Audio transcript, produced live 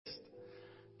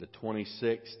The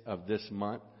 26th of this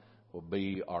month will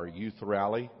be our youth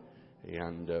rally,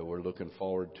 and we're looking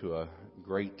forward to a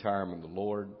great time in the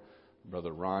Lord.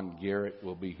 Brother Ron Garrett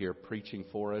will be here preaching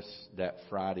for us that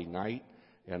Friday night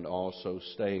and also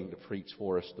staying to preach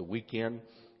for us the weekend.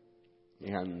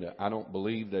 And I don't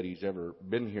believe that he's ever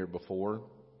been here before,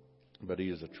 but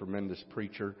he is a tremendous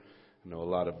preacher. I know a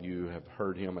lot of you have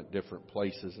heard him at different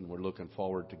places, and we're looking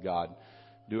forward to God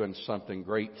doing something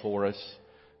great for us.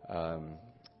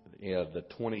 The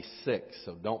 26th,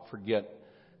 so don't forget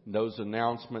those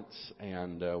announcements,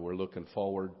 and we're looking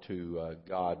forward to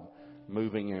God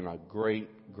moving in a great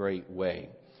way.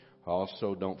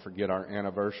 Also, don't forget our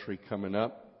anniversary coming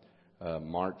up,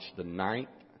 March the 9th,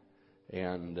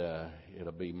 and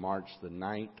it'll be March the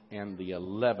 9th and the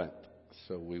 11th.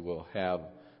 So we will have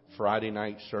Friday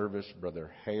night service. Brother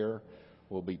Hare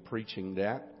will be preaching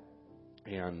that,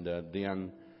 and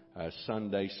then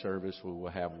Sunday service we will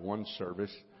have one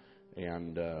service,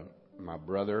 and my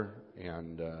brother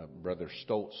and Brother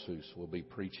Stoltzhus will be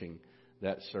preaching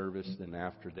that service. Then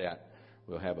after that,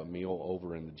 we'll have a meal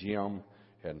over in the gym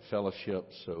and fellowship.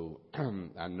 So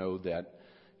I know that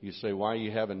you say, why are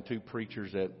you having two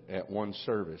preachers at one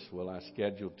service? Well, I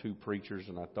scheduled two preachers,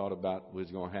 and I thought about we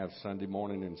was going to have Sunday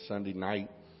morning and Sunday night.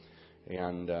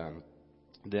 And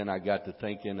then I got to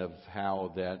thinking of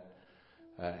how that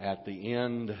at the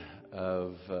end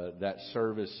of that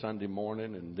service Sunday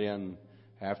morning, and then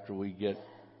after we get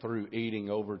through eating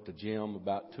over at the gym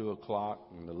about 2 o'clock,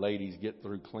 and the ladies get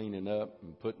through cleaning up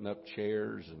and putting up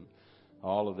chairs and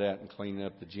all of that and cleaning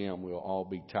up the gym, we'll all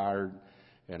be tired.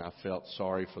 And I felt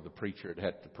sorry for the preacher that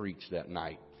had to preach that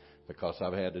night, because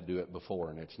I've had to do it before,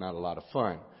 and it's not a lot of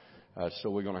fun. So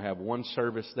we're going to have one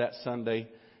service that Sunday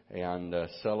and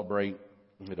celebrate.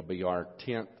 It'll be our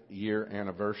 10th year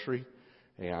anniversary,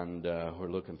 and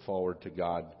we're looking forward to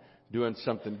God doing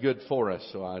something good for us.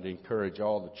 So I'd encourage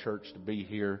all the church to be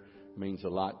here. It means a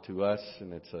lot to us,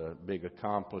 and it's a big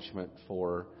accomplishment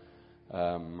for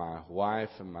my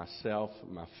wife and myself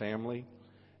and my family.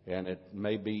 And it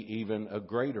may be even a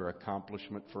greater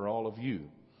accomplishment for all of you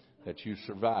that you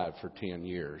survived for 10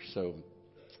 years. So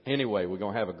anyway, we're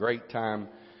going to have a great time,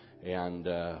 and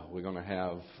we're going to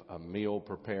have a meal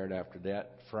prepared after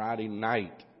that. Friday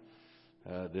night,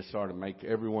 this ought to make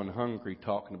everyone hungry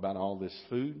talking about all this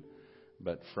food.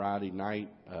 But Friday night,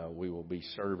 we will be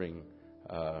serving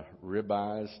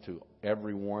ribeyes to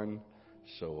everyone.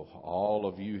 So all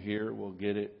of you here will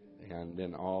get it, and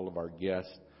then all of our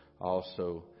guests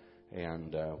also.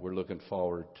 And we're looking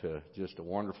forward to just a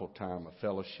wonderful time of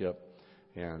fellowship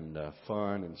and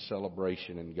fun and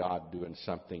celebration, and God doing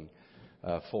something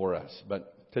for us.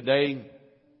 But today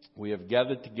we have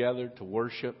gathered together to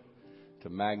worship, to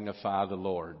magnify the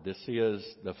Lord. This is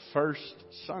the first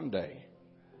Sunday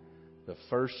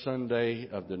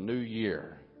of the new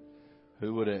year.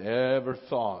 Who would have ever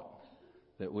thought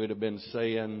that we'd have been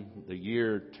saying the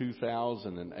year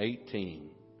 2018?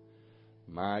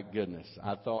 My goodness,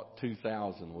 I thought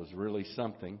 2000 was really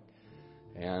something,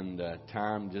 and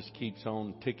time just keeps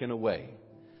on ticking away,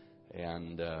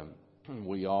 and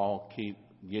we all keep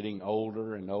getting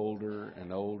older and older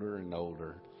and older and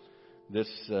older. This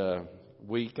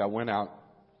week I went out.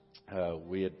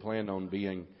 We had planned on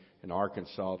being in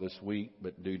Arkansas this week,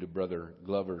 but due to Brother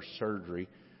Glover's surgery,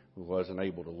 we wasn't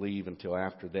able to leave until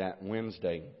after that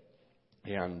Wednesday,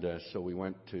 and so we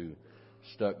went to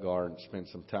Stuttgart and spent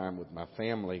some time with my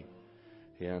family.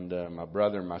 And my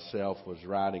brother and myself was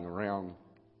riding around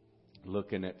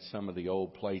looking at some of the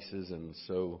old places, and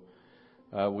so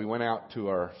we went out to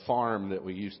our farm that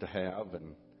we used to have,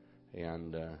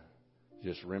 and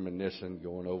just reminiscing,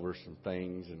 going over some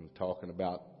things and talking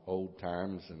about old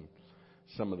times and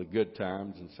some of the good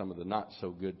times and some of the not so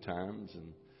good times,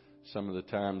 and some of the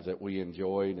times that we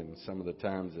enjoyed and some of the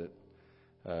times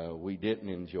that we didn't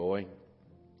enjoy.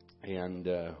 And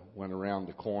went around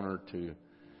the corner to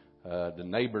the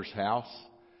neighbor's house,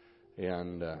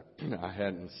 and I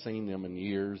hadn't seen them in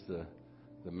years.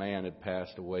 The man had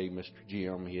passed away, Mr.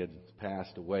 Jim. He had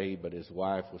passed away, but his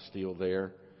wife was still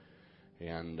there,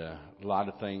 and a lot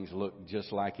of things looked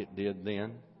just like it did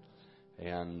then,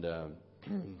 and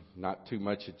not too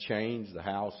much had changed. The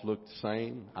house looked the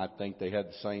same. I think they had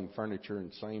the same furniture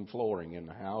and same flooring in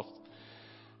the house.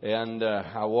 And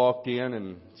I walked in,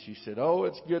 and she said, "Oh,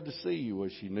 it's good to see you." Well,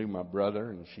 she knew my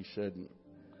brother, and he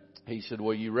said,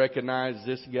 "Well, you recognize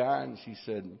this guy?" And she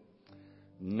said,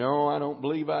 "No, I don't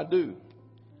believe I do."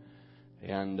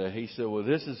 And he said, "Well,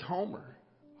 this is Homer."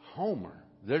 Homer?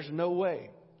 There's no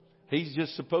way. He's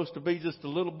just supposed to be just a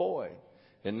little boy,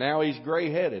 and now he's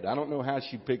gray-headed. I don't know how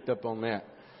she picked up on that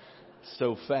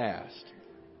so fast.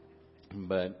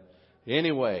 But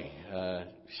Anyway,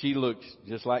 she looks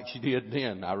just like she did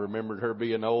then. I remembered her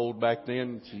being old back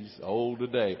then. She's old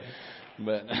today.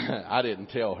 But I didn't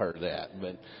tell her that.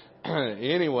 But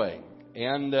anyway,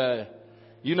 and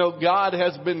God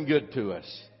has been good to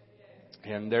us.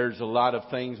 And there's a lot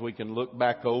of things we can look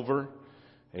back over.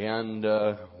 And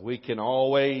we can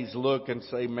always look and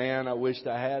say, man, I wished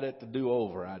I had it to do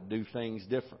over. I'd do things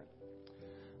different.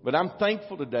 But I'm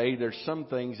thankful today there's some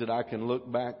things that I can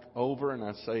look back over and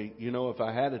I say, if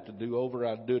I had it to do over,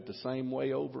 I'd do it the same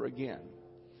way over again.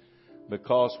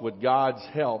 Because with God's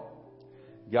help,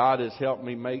 God has helped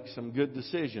me make some good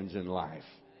decisions in life.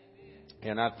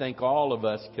 And I think all of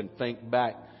us can think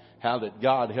back how that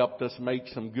God helped us make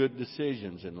some good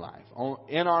decisions in life.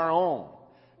 In our own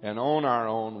and on our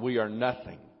own, we are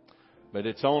nothing. But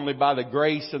it's only by the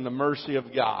grace and the mercy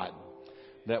of God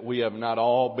that we have not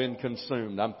all been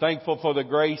consumed. I'm thankful for the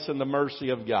grace and the mercy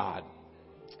of God.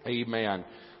 Amen.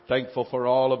 Thankful for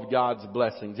all of God's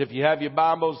blessings. If you have your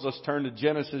Bibles, let's turn to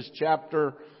Genesis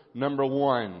chapter number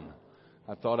 1.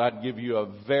 I thought I'd give you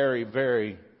a very,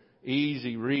 very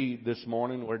easy read this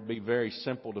morning where it'd be very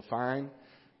simple to find.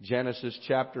 Genesis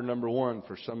chapter number 1.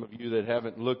 For some of you that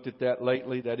haven't looked at that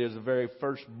lately, that is the very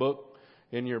first book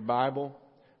in your Bible.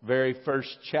 Very first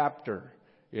chapter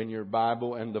in your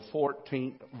Bible and the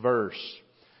 14th verse.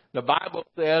 The Bible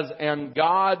says, and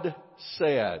God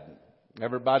said.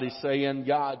 Everybody say, and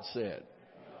God said.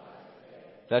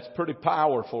 That's pretty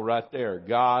powerful right there.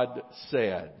 God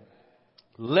said,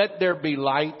 let there be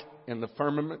light in the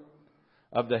firmament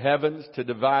of the heavens to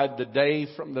divide the day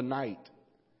from the night.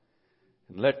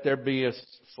 And let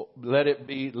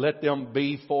them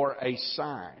be for a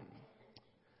sign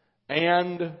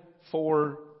and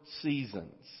for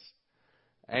seasons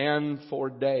and for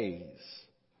days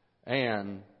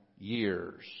and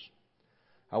years.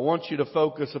 I want you to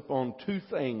focus upon two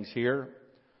things here.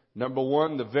 Number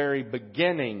one, the very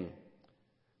beginning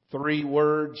 3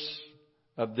 words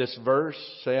of this verse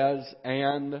says,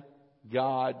 and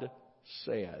God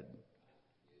said.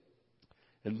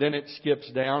 And then it skips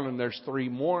down and there's 3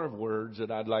 more words that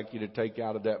I'd like you to take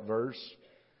out of that verse.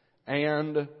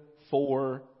 And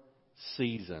for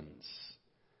seasons.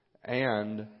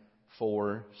 And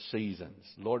for seasons.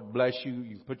 Lord bless you.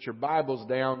 You can put your Bibles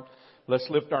down. Let's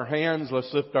lift our hands.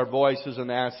 Let's lift our voices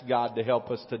and ask God to help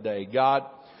us today. God,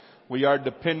 we are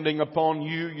depending upon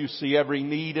you. You see every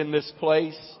need in this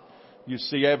place. You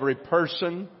see every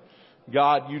person.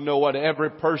 God, you know what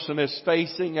every person is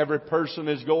facing. Every person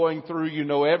is going through. You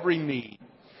know every need.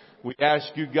 We ask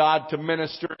you, God, to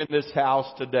minister in this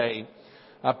house today.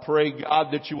 I pray, God,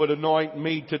 that you would anoint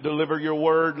me to deliver your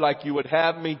word like you would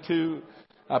have me to.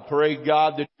 I pray,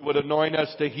 God, that you would anoint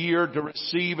us to hear, to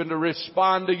receive, and to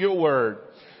respond to your word.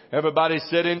 Everybody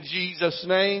said in Jesus'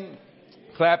 name.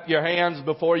 Clap your hands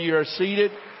before you are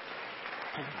seated.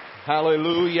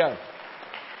 Hallelujah.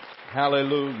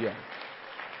 Hallelujah.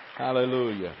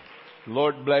 Hallelujah.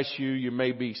 Lord bless you. You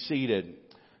may be seated.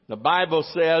 The Bible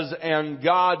says, and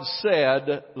God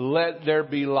said, let there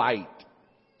be light.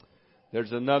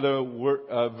 There's another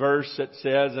verse that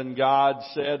says, and God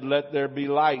said, let there be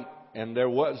light. And there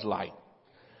was light.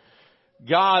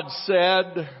 God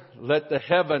said, let the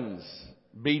heavens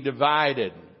be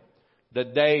divided, the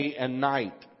day and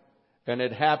night. And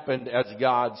it happened as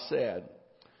God said.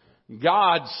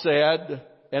 God said,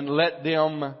 and let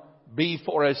them be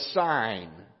for a sign.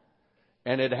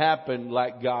 And it happened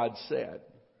like God said.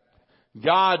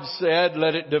 God said,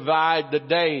 let it divide the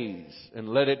days and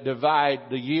let it divide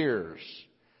the years.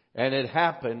 And it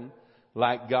happened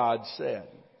like God said.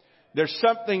 There's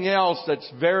something else that's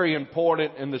very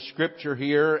important in the scripture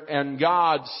here. And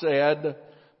God said,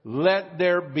 let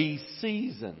there be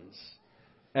seasons.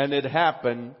 And it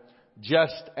happened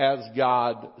just as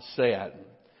God said.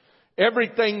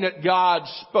 Everything that God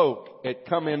spoke, it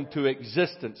come into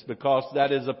existence because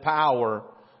that is a power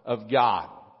of God.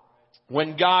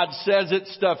 When God says it,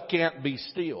 stuff can't be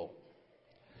still.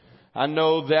 I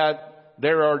know that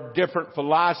there are different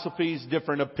philosophies,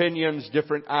 different opinions,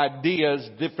 different ideas,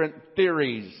 different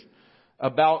theories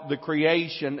about the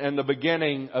creation and the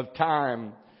beginning of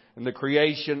time and the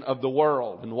creation of the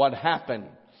world and what happened.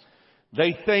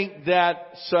 They think that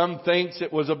some thinks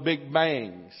it was a big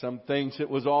bang. Some thinks it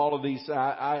was all of these.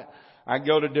 I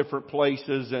go to different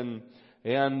places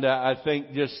and I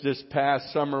think just this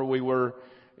past summer we were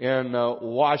in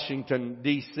Washington,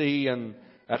 D.C. and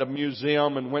at a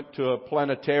museum and went to a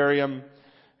planetarium.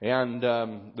 And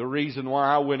the reason why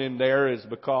I went in there is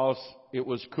because it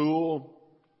was cool,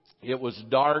 it was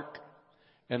dark,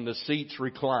 and the seats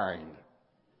reclined.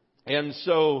 And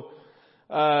so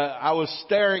I was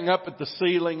staring up at the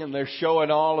ceiling, and they're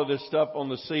showing all of this stuff on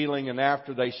the ceiling. And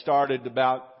after they started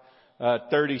about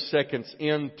 30 seconds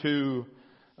into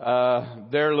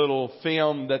their little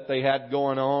film that they had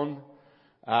going on,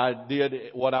 I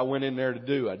did what I went in there to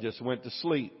do. I just went to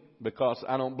sleep because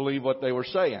I don't believe what they were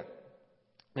saying.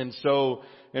 And so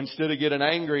instead of getting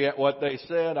angry at what they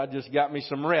said, I just got me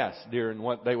some rest during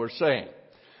what they were saying.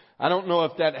 I don't know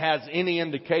if that has any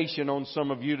indication on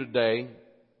some of you today,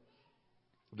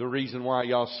 the reason why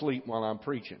y'all sleep while I'm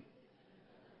preaching.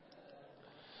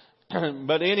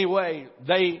 But anyway,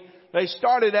 they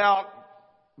started out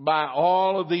by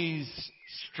all of these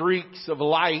streaks of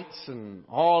lights and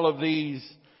all of these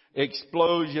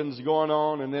explosions going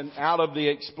on. And then out of the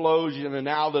explosion and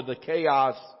out of the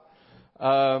chaos,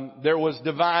 there was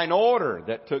divine order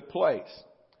that took place.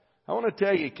 I want to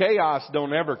tell you, chaos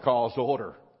don't ever cause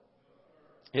order.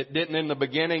 It didn't in the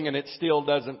beginning, and it still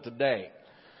doesn't today.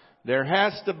 There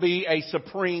has to be a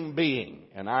supreme being,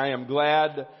 and I am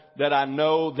glad that I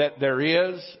know that there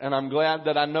is, and I'm glad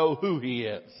that I know who He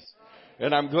is.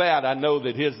 And I'm glad I know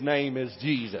that His name is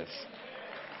Jesus.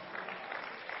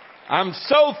 I'm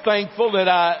so thankful that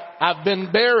I've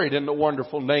been buried in the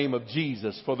wonderful name of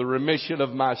Jesus for the remission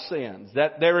of my sins.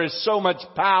 That there is so much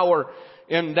power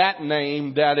in that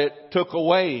name that it took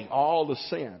away all the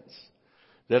sins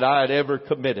that I had ever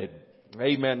committed.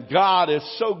 Amen. God is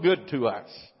so good to us.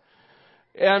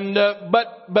 And,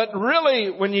 but really,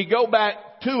 when you go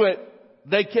back to it,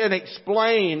 they can't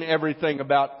explain everything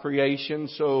about creation,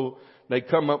 so they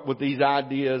come up with these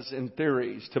ideas and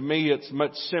theories. To me, it's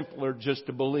much simpler just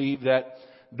to believe that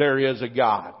there is a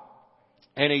God.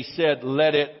 And He said,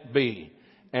 let it be.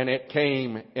 And it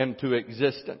came into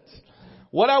existence.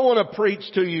 What I want to preach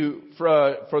to you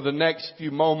for the next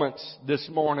few moments this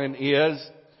morning is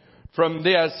from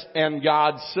this, and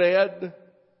God said,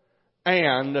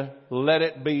 and let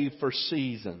it be for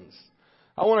seasons.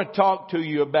 I want to talk to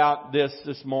you about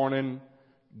this morning.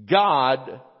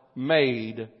 God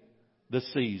made the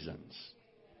seasons.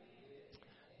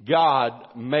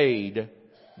 God made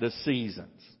the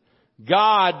seasons.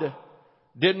 God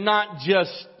did not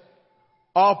just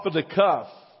off of the cuff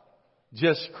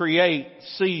just create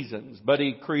seasons, but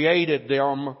He created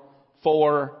them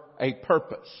for a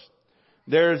purpose.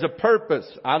 There is a purpose.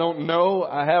 I don't know.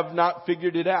 I have not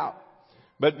figured it out.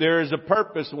 But there is a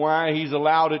purpose why He's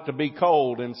allowed it to be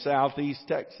cold in southeast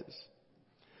Texas.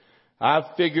 I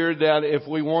figured that if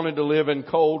we wanted to live in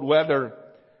cold weather,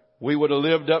 we would have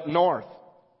lived up north.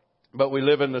 But we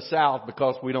live in the south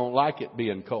because we don't like it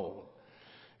being cold.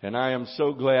 And I am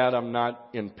so glad I'm not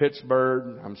in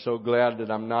Pittsburgh. I'm so glad that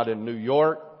I'm not in New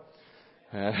York.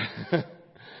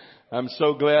 I'm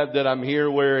so glad that I'm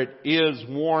here where it is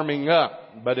warming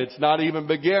up, but it's not even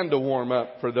begun to warm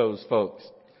up for those folks.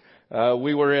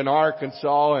 We were in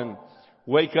Arkansas and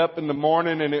wake up in the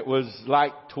morning and it was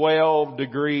like 12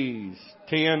 degrees,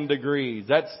 10 degrees.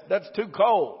 That's too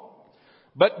cold.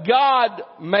 But God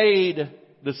made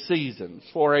the seasons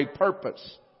for a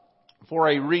purpose, for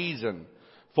a reason,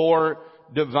 for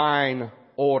divine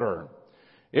order.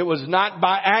 It was not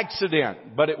by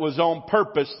accident, but it was on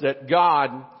purpose that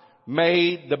God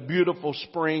made the beautiful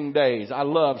spring days. I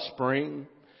love spring.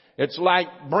 It's like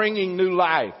bringing new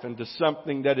life into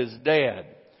something that is dead.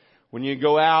 When you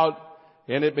go out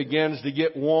and it begins to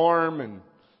get warm and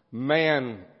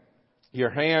man, your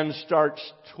hand starts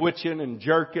twitching and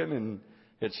jerking and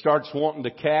it starts wanting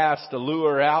to cast a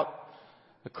lure out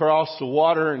across the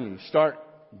water and you start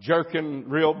jerking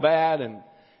real bad and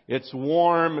it's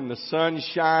warm and the sun's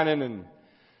shining and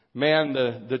man,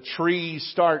 the trees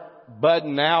start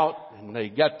budding out and they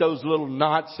got those little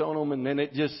knots on them and then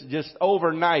it just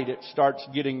overnight it starts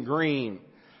getting green.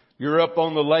 You're up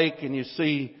on the lake and you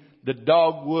see the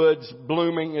dogwoods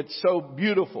blooming. It's so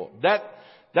beautiful.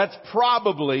 That's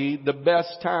probably the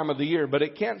best time of the year, but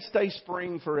it can't stay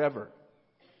spring forever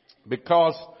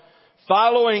because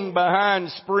following behind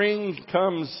spring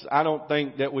comes, I don't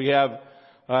think that we have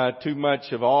too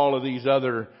much of all of these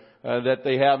other that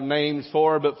they have names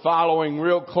for, but following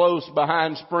real close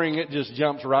behind spring, it just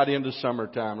jumps right into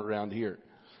summertime around here.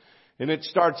 And it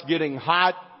starts getting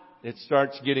hot. It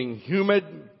starts getting humid.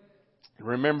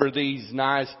 Remember these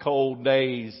nice cold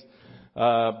days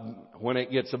when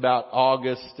it gets about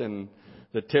August and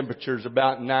the temperature's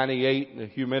about 98 and the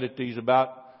humidity's about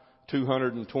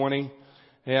 220.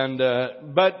 And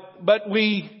but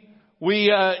we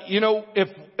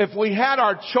if we had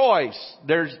our choice,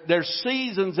 there's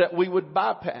seasons that we would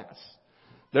bypass.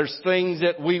 There's things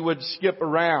that we would skip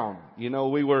around.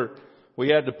 We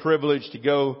had the privilege to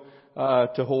go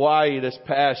to Hawaii this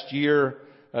past year,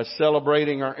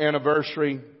 celebrating our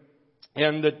anniversary.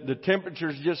 and the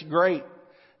temperature's just great.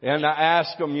 And I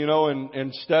asked them,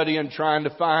 and studying, trying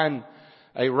to find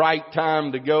a right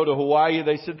time to go to Hawaii.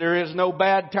 They said there is no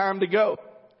bad time to go.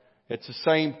 It's the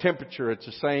same temperature. It's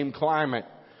the same climate.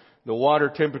 The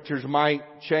water temperatures might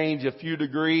change a few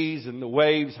degrees and the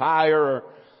waves higher or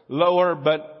lower,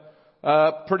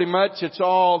 but pretty much it's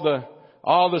all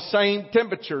the same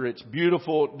temperature. It's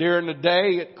beautiful during the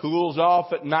day. It cools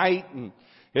off at night, and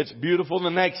it's beautiful the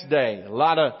next day. A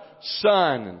lot of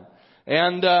sun,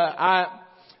 and that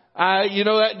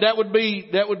would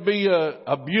be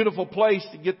a beautiful place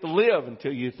to get to live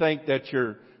until you think that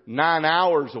you're 9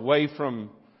 hours away from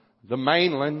the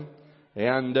mainland,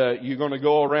 and you're going to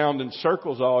go around in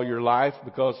circles all your life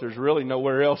because there's really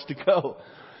nowhere else to go.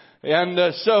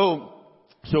 And so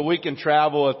we can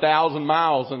travel 1,000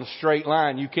 miles in a straight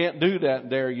line. You can't do that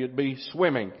there. You'd be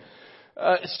swimming.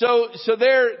 So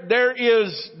there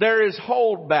is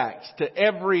holdbacks to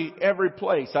every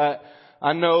place.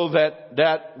 I know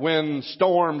that when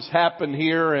storms happen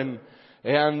here and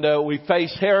we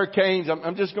face hurricanes,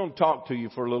 I'm just going to talk to you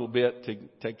for a little bit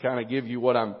to kind of give you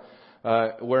what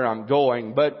where I'm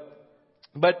going.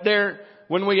 But there,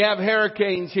 when we have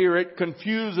hurricanes here, it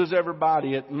confuses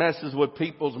everybody. It messes with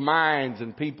people's minds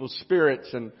and people's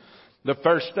spirits. And the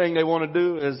first thing they want to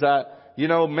do is, I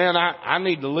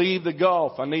need to leave the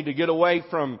Gulf. I need to get away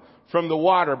from the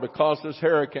water because there's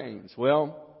hurricanes.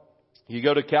 Well, you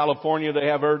go to California, they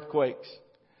have earthquakes.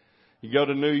 You go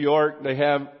to New York, they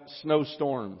have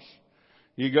snowstorms.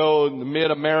 You go in the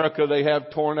mid-America, they have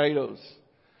tornadoes.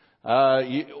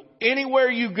 Anywhere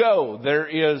you go, there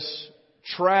is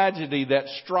tragedy that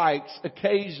strikes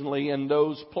occasionally in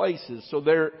those places. So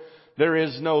there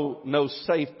is no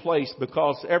safe place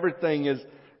because everything is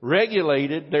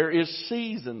regulated. There is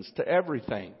seasons to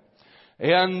everything.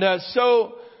 And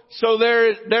so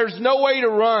there's no way to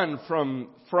run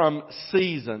from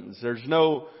seasons.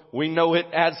 We know it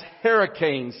as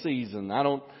hurricane season. I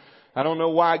don't know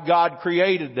why God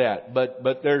created that,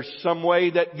 but there's some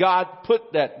way that God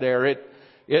put that there. It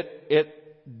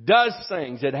does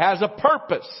things. It has a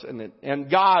purpose, and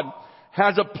God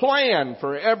has a plan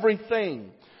for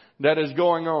everything that is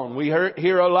going on. We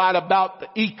hear a lot about the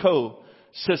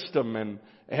ecosystem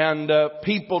and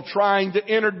people trying to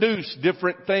introduce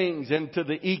different things into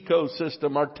the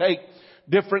ecosystem or take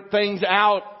different things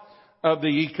out of the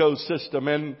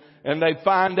ecosystem. And they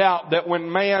find out that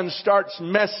when man starts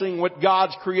messing with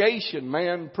God's creation,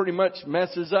 man pretty much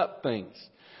messes up things.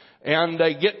 And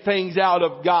they get things out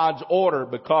of God's order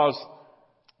because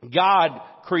God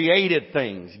created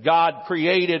things. God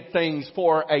created things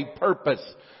for a purpose,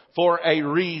 for a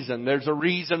reason. There's a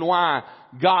reason why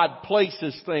God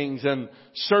places things in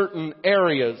certain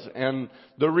areas, and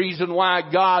the reason why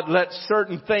God lets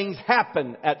certain things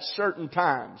happen at certain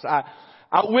times. I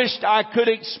wished I could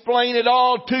explain it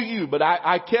all to you, but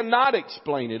I cannot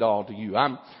explain it all to you.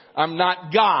 I'm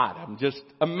not God. I'm just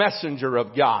a messenger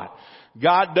of God.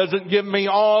 God doesn't give me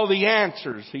all the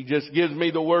answers. He just gives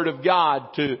me the Word of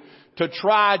God to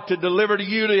try to deliver to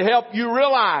you, to help you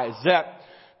realize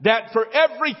that for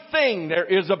everything there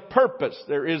is a purpose.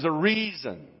 There is a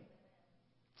reason.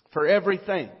 For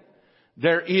everything.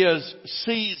 There is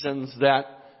seasons that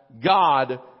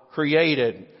God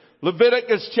created.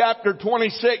 Leviticus chapter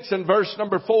 26 and verse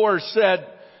number 4 said,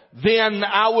 "Then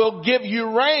I will give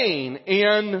you rain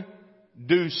in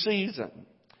due season.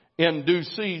 In due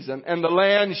season. And the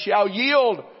land shall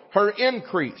yield her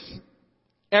increase.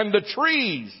 And the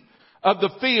trees of the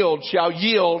field shall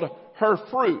yield her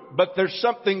fruit." But there's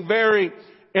something very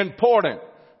important.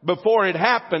 Before it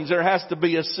happens, there has to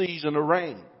be a season of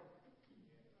rain.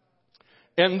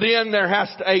 And then there has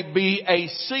to be a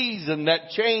season that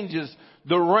changes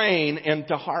the rain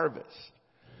into harvest.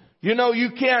 You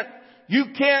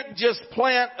can't just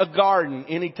plant a garden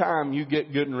anytime you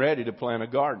get good and ready to plant a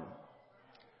garden.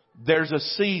 There's a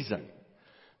season.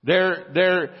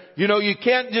 You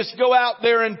can't just go out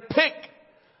there and pick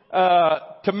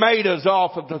tomatoes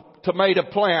off of the tomato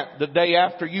plant the day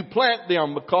after you plant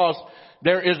them, because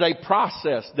there is a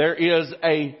process. There is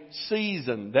a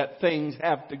season that things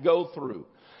have to go through.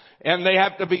 And they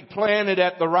have to be planted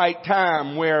at the right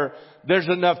time, where there's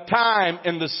enough time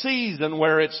in the season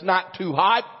where it's not too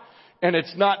hot and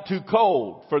it's not too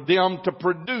cold for them to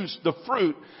produce the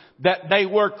fruit that they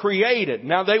were created.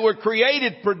 Now, they were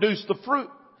created to produce the fruit,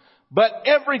 but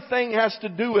everything has to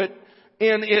do it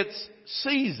in its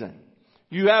season.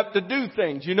 You have to do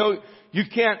things. You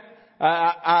can't,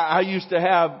 I used to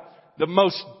have the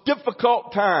most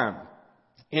difficult time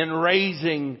in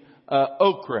raising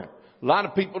okra. A lot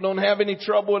of people don't have any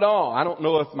trouble at all. I don't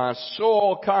know if my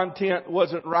soil content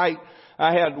wasn't right.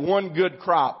 I had one good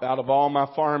crop out of all my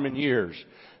farming years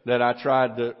that I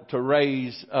tried to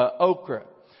raise okra.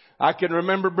 I can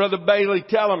remember Brother Bailey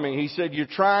telling me, he said, you're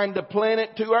trying to plant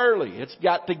it too early. It's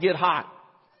got to get hot.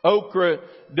 Okra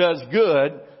does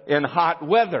good in hot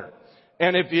weather.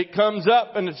 And if it comes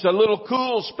up and it's a little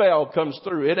cool spell comes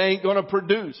through, it ain't going to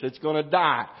produce. It's going to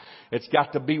die. It's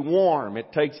got to be warm.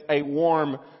 It takes a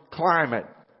warm climate.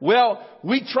 Well,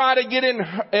 we try to get in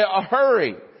a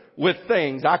hurry with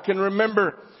things. I can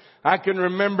remember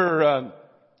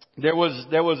there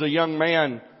was a young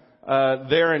man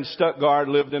there in Stuttgart,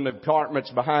 lived in the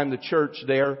apartments behind the church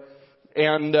there,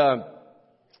 and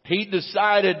he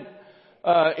decided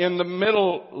in the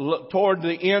middle, toward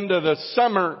the end of the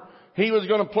summer, he was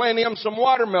going to plant him some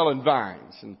watermelon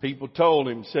vines. And people told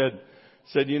him, said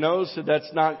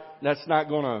that's not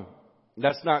going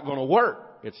to work.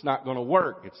 It's not going to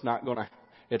work. It's not going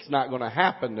to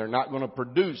happen. They're not going to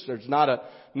produce. There's not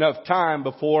enough time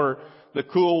before the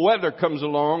cool weather comes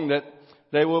along that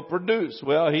they will produce.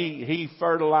 Well, he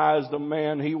fertilized them,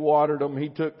 man. He watered them. He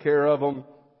took care of them.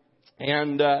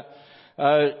 And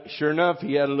sure enough,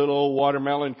 he had a little old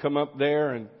watermelon come up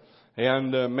there, and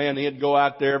man, he'd go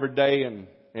out there every day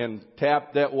and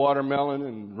tap that watermelon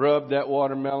and rub that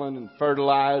watermelon and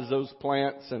fertilize those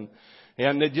plants, and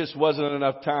there just wasn't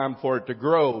enough time for it to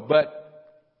grow. But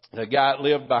the guy that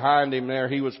lived behind him there,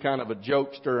 he was kind of a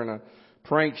jokester and a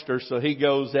prankster, so he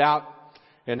goes out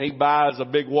and he buys a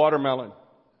big watermelon.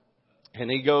 And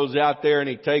he goes out there and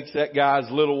he takes that guy's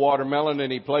little watermelon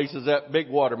and he places that big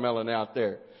watermelon out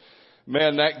there.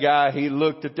 Man, that guy, he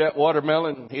looked at that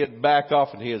watermelon, he'd back off,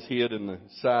 and he was hid in the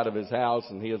side of his house,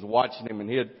 and he was watching him, and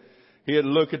he'd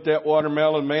look at that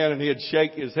watermelon, man, and he'd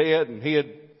shake his head, and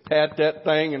he'd pat that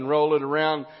thing and roll it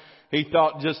around. He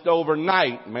thought just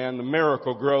overnight, man, the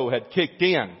miracle grow had kicked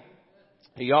in.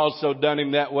 He also done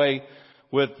him that way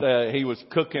with, he was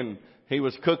cooking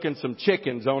some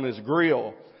chickens on his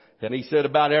grill. And he said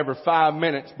about every 5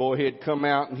 minutes, boy, he'd come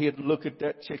out and he'd look at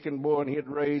that chicken, boy, and he'd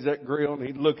raise that grill and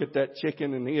he'd look at that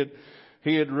chicken and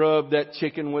he'd rub that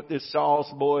chicken with this sauce,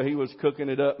 boy. He was cooking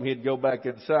it up and he'd go back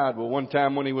inside. Well, one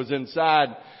time when he was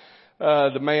inside,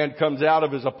 the man comes out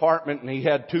of his apartment and he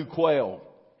had 2 quail.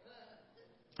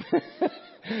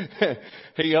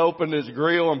 He opened his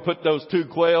grill and put those 2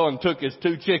 quail and took his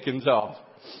 2 chickens off.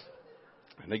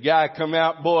 And the guy come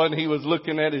out, boy, and he was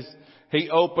looking at he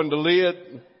opened the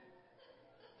lid.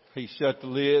 He shut the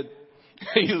lid.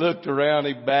 He looked around.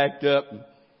 He backed up.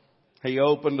 He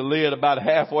opened the lid about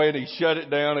halfway and he shut it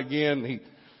down again. He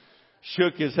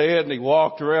shook his head and he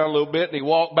walked around a little bit and he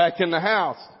walked back in the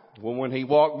house. Well, when he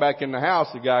walked back in the house,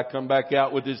 the guy come back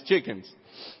out with his chickens.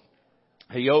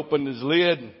 He opened his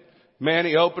lid. Man,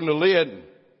 he opened the lid.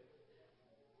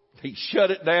 He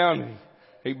shut it down.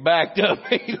 He backed up.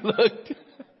 He looked.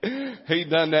 He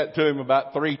done that to him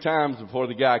about 3 times before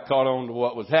the guy caught on to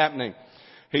what was happening.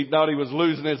 He thought he was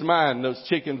losing his mind. Those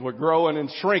chickens were growing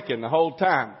and shrinking the whole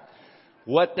time.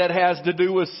 What that has to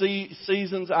do with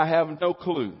seasons, I have no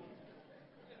clue.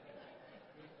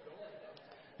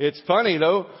 It's funny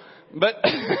though, but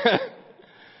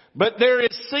but there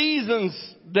is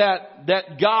seasons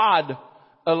that God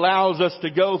allows us to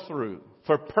go through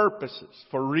for purposes,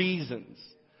 for reasons.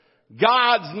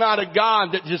 God's not a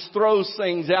God that just throws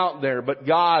things out there, but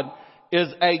God is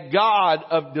a God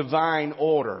of divine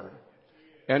order.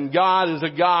 And God is a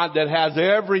God that has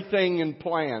everything in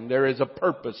plan. There is a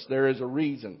purpose. There is a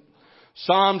reason.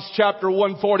 Psalms chapter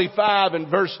 145 and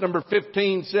verse number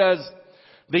 15 says,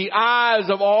 the eyes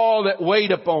of all that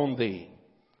wait upon thee,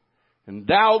 and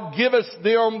thou givest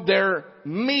them their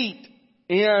meat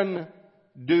in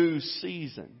due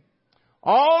season.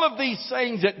 All of these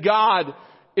things that God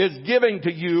is giving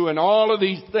to you and all of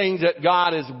these things that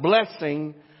God is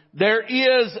blessing, there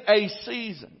is a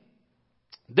season.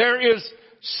 There is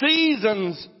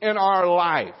seasons in our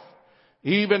life.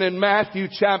 Even in Matthew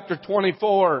chapter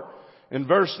 24 and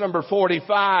verse number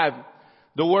 45,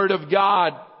 the Word of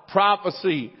God,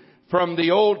 prophecy from the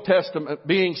Old Testament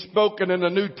being spoken in the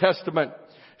New Testament.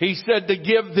 He said to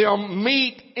give them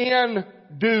meat in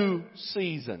due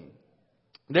season.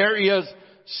 There is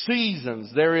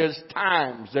seasons, there is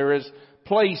times, there is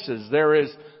places, there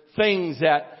is things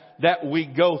that we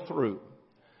go through.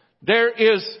 There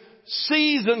is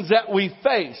seasons that we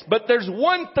face. But there's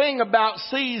one thing about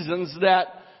seasons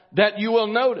that you will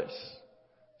notice.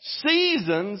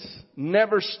 Seasons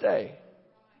never stay.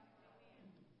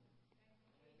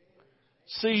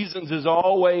 Seasons is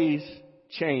always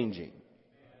changing.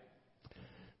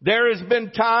 There has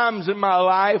been times in my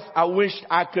life I wish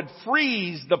I could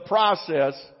freeze the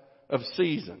process of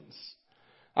seasons.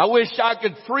 I wish I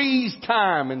could freeze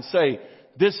time and say,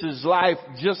 this is life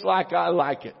just like I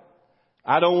like it.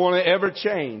 I don't want to ever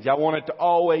change. I want it to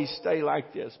always stay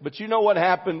like this. But you know what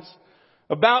happens?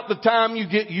 About the time you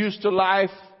get used to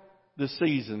life, the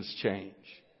seasons change.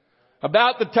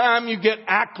 About the time you get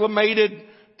acclimated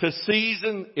to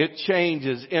season, it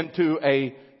changes into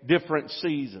a different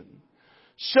season.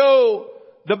 So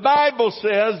the Bible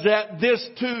says that this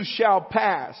too shall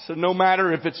pass. So no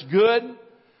matter if it's good,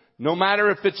 no matter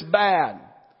if it's bad,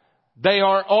 they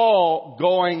are all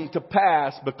going to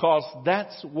pass because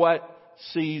that's what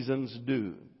seasons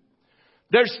do.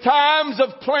 There's times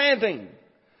of planting.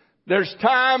 There's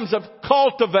times of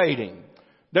cultivating.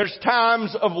 There's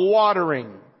times of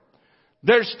watering.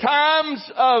 There's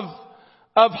times of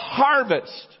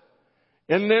harvest.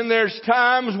 And then there's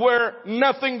times where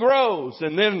nothing grows.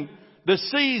 And then the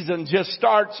season just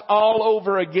starts all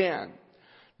over again.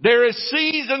 There is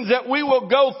seasons that we will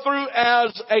go through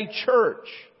as a church.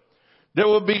 There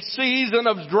will be season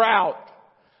of drought.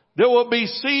 There will be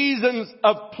seasons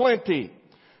of plenty.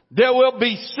 There will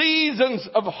be seasons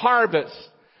of harvest.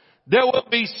 There will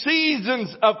be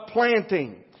seasons of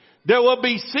planting. There will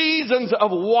be seasons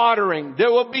of watering.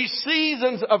 There will be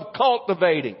seasons of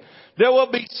cultivating. There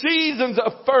will be seasons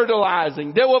of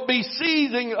fertilizing. There will be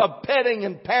seasons of petting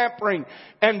and pampering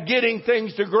and getting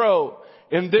things to grow.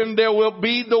 And then there will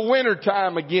be the winter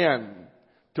time again,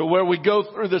 to where we go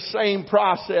through the same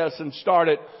process and start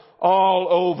it all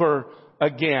over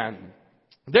again.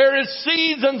 There is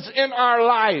seasons in our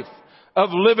life of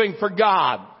living for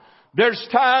God. There's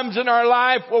times in our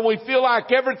life where we feel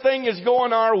like everything is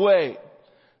going our way.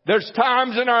 There's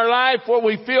times in our life where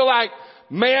we feel like,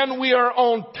 man, we are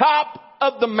on top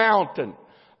of the mountain.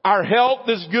 Our health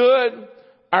is good.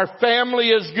 Our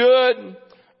family is good.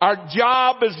 Our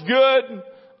job is good.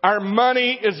 Our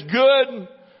money is good.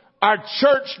 Our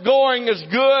church going is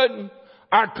good.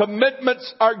 Our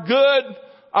commitments are good.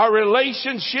 Our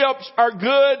relationships are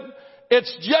good.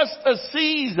 It's just a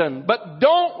season, but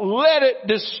don't let it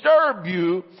disturb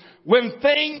you when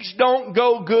things don't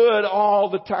go good all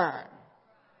the time.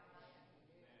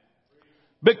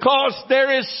 Because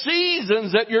there is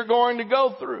seasons that you're going to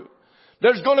go through.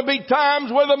 There's going to be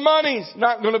times where the money's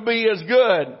not going to be as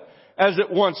good as it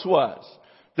once was.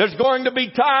 There's going to be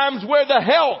times where the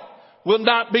health will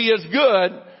not be as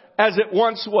good as it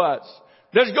once was.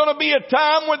 There's going to be a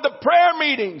time when the prayer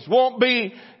meetings won't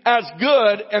be as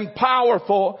good and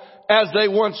powerful as they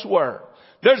once were.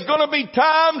 There's going to be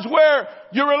times where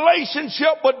your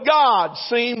relationship with God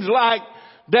seems like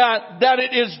that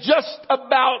it is just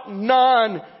about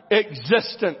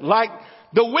non-existent. Like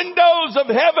the windows of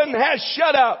heaven has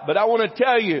shut up. But I want to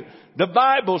tell you, the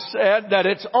Bible said that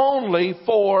it's only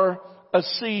for a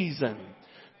season.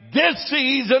 This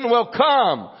season will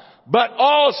come, but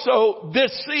also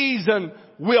this season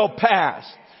will pass.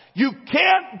 You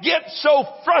can't get so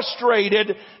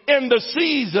frustrated in the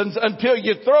seasons until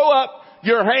you throw up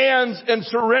your hands and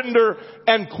surrender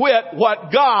and quit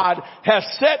what God has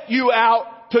set you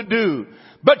out to do.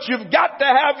 But you've got to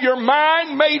have your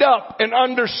mind made up and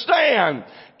understand,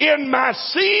 in my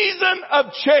season of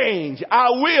change,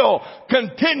 I will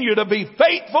continue to be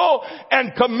faithful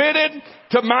and committed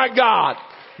to my God.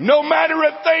 No matter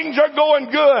if things are going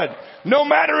good, no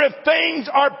matter if things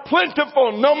are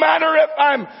plentiful, no matter if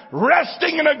I'm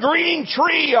resting in a green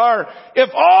tree or if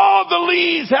all the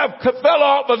leaves have fell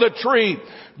off of the tree,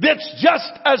 it's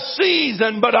just a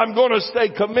season, but I'm going to stay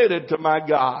committed to my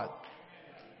God.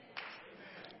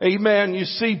 Amen. You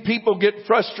see, people get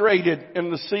frustrated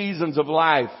in the seasons of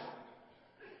life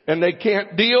and they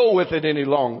can't deal with it any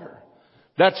longer.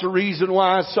 That's the reason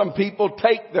why some people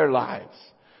take their lives.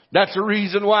 That's the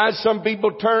reason why some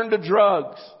people turn to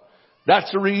drugs.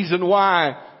 That's the reason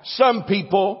why some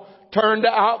people turn to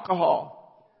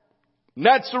alcohol. And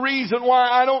that's the reason why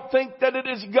I don't think that it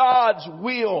is God's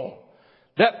will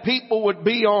that people would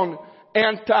be on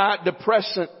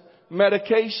antidepressant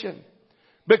medication.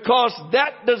 Because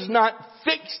that does not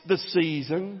fix the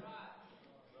season.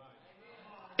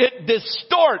 It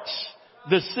distorts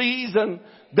the season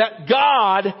that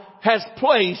God has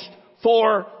placed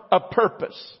for a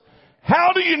purpose.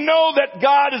 How do you know that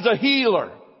God is a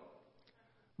healer?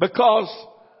 Because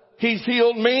He's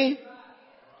healed me.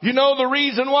 You know the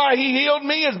reason why He healed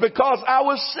me is because I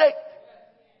was sick.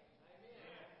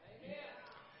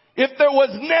 If there was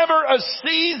never a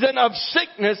season of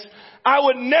sickness, I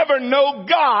would never know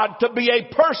God to be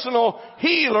a personal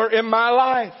healer in my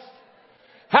life.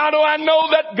 How do I know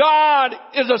that God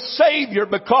is a Savior?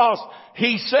 Because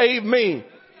He saved me.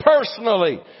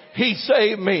 Personally, He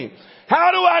saved me.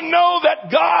 How do I know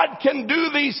that God can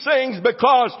do these things?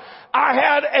 Because I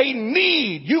had a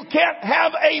need. You can't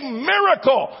have a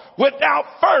miracle without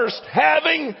first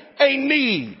having a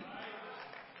need.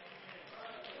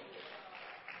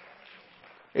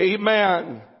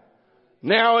 Amen.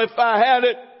 Now if I had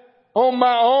it on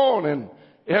my own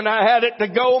and I had it to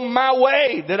go my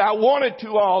way that I wanted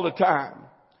to all the time,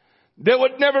 there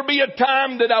would never be a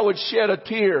time that I would shed a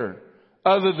tear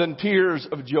other than tears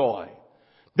of joy.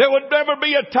 There would never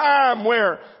be a time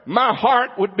where my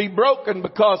heart would be broken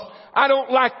because I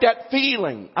don't like that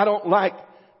feeling. I don't like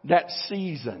that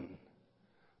season.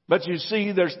 But you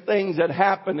see, there's things that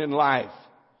happen in life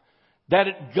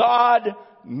that God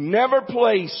never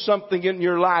placed something in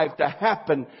your life to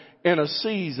happen in a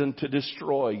season to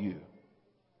destroy you.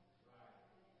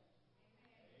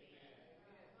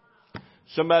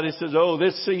 Somebody says, oh,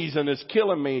 this season is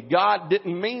killing me. God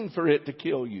didn't mean for it to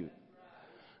kill you.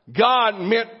 God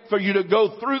meant for you to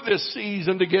go through this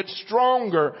season to get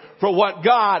stronger for what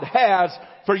God has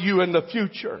for you in the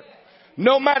future.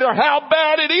 No matter how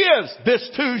bad it is, this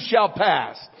too shall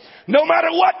pass. No matter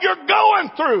what you're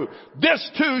going through, this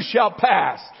too shall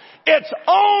pass. It's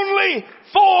only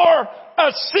for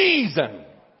a season.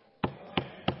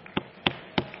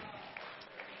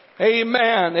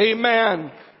 Amen.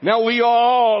 Amen. Now we are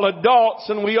all adults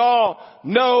and we all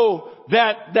know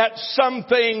that some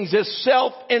things is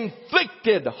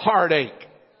self-inflicted heartache.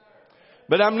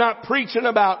 But I'm not preaching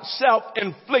about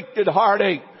self-inflicted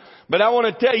heartache. But I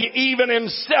want to tell you, even in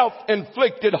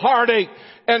self-inflicted heartache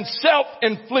and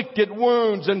self-inflicted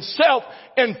wounds and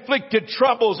self-inflicted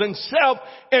troubles and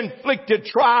self-inflicted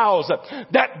trials,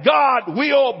 that God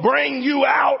will bring you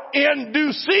out in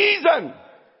due season.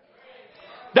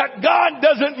 That God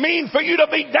doesn't mean for you to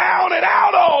be down and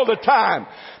out all the time.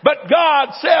 But God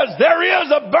says there is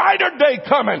a brighter day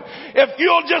coming. If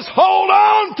you'll just hold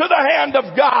on to the hand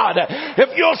of God.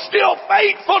 If you're still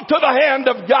faithful to the hand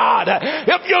of God.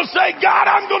 If you'll say, God,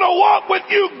 I'm going to walk with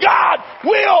you. God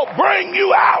will bring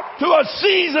you out to a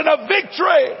season of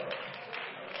victory.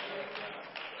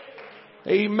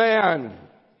 Amen.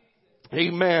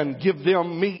 Amen. Give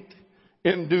them meat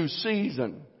in due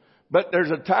season. But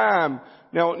there's a time.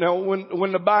 Now,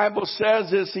 when the Bible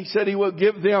says this, He said He will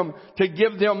give them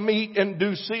meat in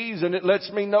due season. It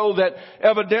lets me know that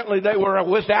evidently they were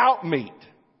without meat.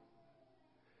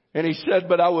 And He said,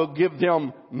 but I will give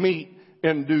them meat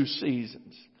in due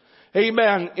seasons.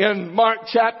 Amen. In Mark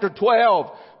chapter 12,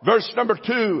 verse number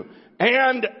 2,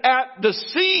 and at the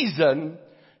season,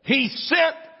 He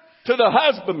sent to the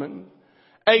husbandman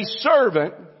a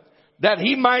servant that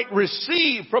he might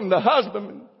receive from the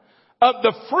husbandman of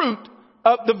the fruit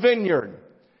of the vineyard.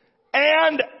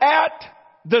 And at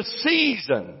the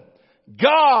season,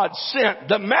 God sent,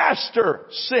 the master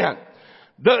sent,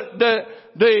 the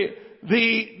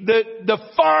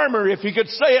farmer, if you could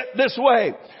say it this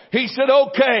way. He said,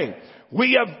 okay,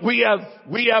 we have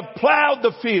plowed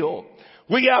the field.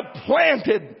 We have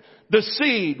planted the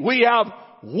seed. We have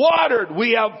watered.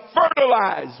 We have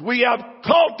fertilized. We have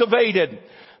cultivated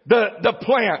the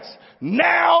plants.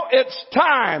 Now it's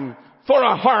time for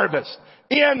a harvest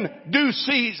in due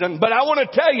season. But I want to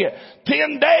tell you,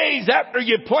 10 days after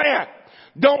you plant,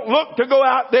 don't look to go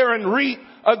out there and reap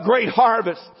a great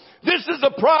harvest. This is a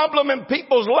problem in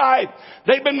people's life.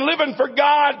 They've been living for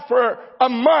God for a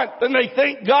month and they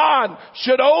think God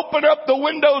should open up the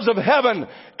windows of heaven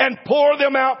and pour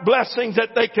them out blessings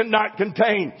that they cannot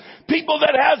contain. People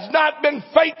that has not been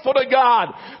faithful to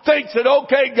God thinks that,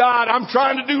 okay, God, I'm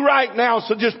trying to do right now,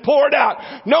 so just pour it out.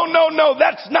 No,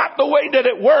 that's not the way that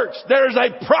it works. There is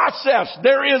a process.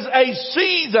 There is a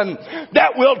season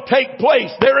that will take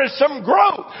place. There is some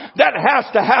growth that has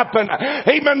to happen.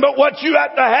 Amen. But what you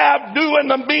have to do in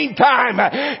the meantime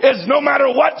is no matter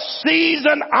what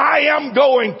season I am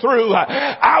going through,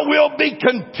 I will be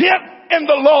content in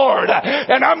the Lord,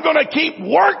 and I'm going to keep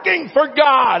working for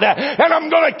God, and I'm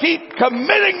going to keep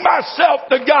committing myself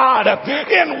to God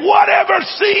in whatever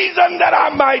season that I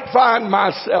might find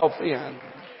myself in.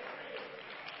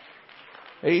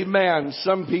 Amen.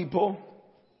 Some people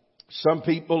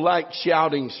like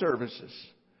shouting services.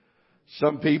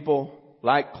 Some people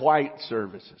like quiet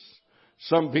services.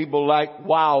 Some people like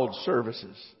wild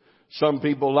services. Some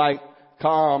people like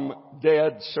calm,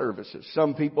 dead services.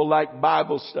 Some people like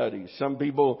Bible studies. Some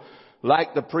people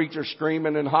like the preacher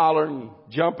screaming and hollering,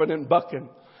 jumping and bucking.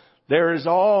 There is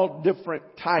all different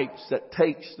types that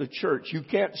takes the church. You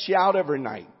can't shout every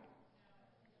night.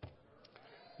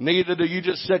 Neither do you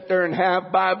just sit there and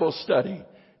have Bible study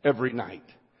every night.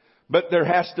 But there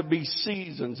has to be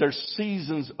seasons. There's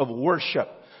seasons of worship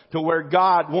to where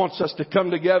God wants us to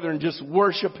come together and just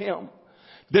worship Him.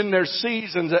 Then there's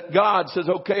seasons that God says,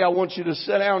 okay, I want you to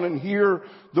sit down and hear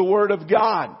the Word of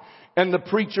God. And the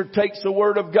preacher takes the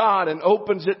Word of God and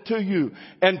opens it to you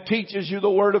and teaches you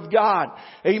the Word of God.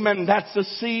 Amen. That's a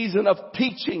season of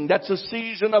teaching. That's a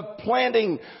season of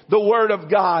planting the Word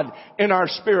of God in our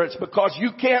spirits, because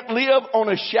you can't live on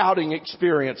a shouting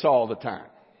experience all the time.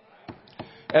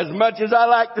 As much as I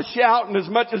like to shout and as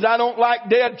much as I don't like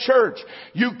dead church,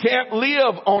 you can't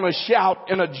live on a shout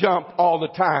and a jump all the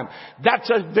time. That's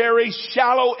a very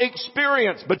shallow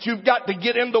experience, but you've got to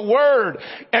get in the Word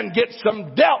and get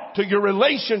some depth to your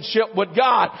relationship with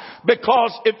God,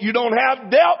 because if you don't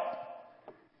have depth,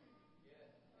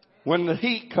 when the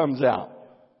heat comes out,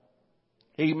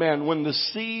 amen, when the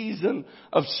season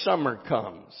of summer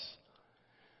comes,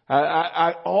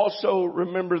 I also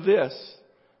remember this.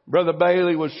 Brother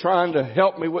Bailey was trying to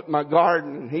help me with my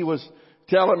garden, and he was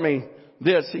telling me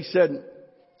this. He said,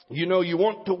 you know, you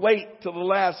want to wait till the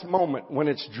last moment when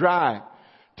it's dry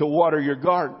to water your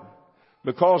garden,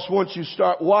 because once you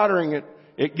start watering it,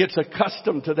 it gets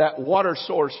accustomed to that water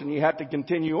source and you have to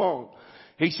continue on.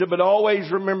 He said, but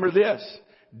always remember this,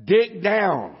 dig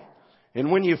down.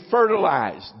 And when you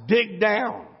fertilize, dig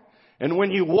down. And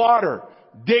when you water,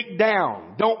 dig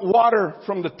down. Don't water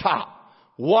from the top.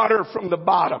 Water from the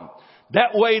bottom.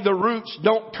 That way the roots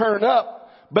don't turn up,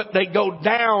 but they go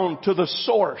down to the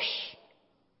source.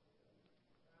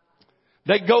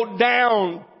 They go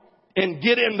down and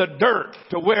get in the dirt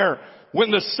to where when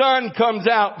the sun comes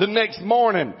out the next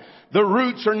morning, the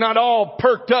roots are not all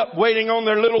perked up waiting on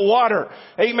their little water.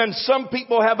 Amen. Some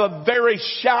people have a very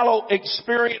shallow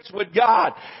experience with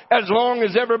God. As long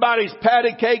as everybody's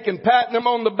patty cake and patting them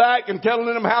on the back and telling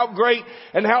them how great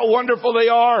and how wonderful they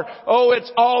are. Oh,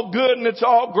 it's all good and it's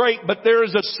all great. But there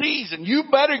is a season. You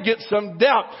better get some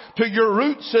depth to your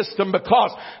root system,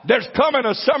 because there's coming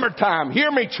a summertime.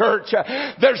 Hear me, church.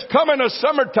 There's coming a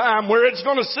summertime where it's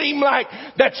going to seem like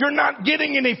that you're not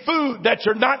getting any food, that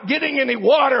you're not getting any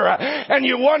water. And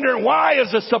you're wondering, why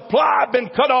has the supply been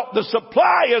cut off? The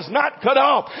supply is not cut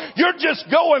off. You're just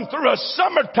going through a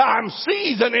summertime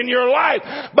season in your life.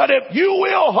 But if you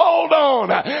will hold on,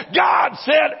 God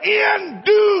said in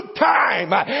due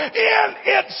time, in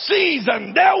its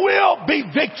season, there will be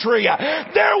victory.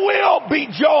 There will be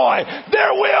joy.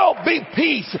 There will be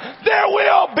peace. There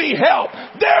will be help.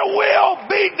 There will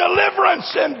be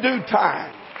deliverance in due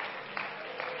time.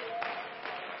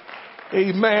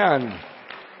 Amen.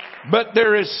 But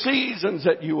there is seasons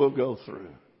that you will go through.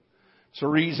 It's the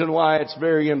reason why it's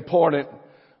very important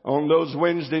on those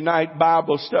Wednesday night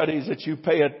Bible studies that you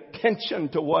pay attention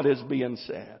to what is being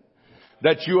said.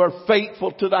 That you are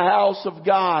faithful to the house of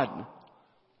God.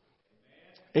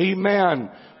 Amen.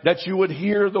 That you would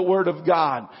hear the Word of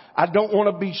God. I don't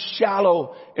want to be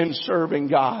shallow in serving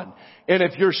God. And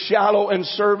if you're shallow in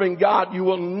serving God, you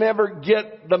will never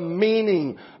get the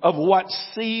meaning of what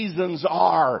seasons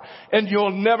are. And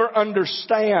you'll never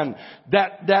understand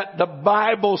that the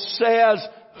Bible says,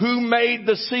 who made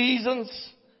the seasons?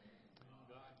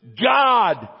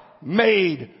 God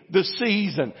made the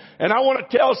season. And I want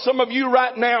to tell some of you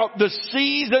right now, the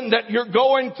season that you're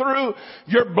going through,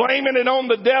 you're blaming it on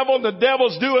the devil, and the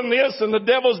devil's doing this and the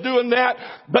devil's doing that.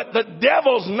 But the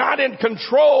devil's not in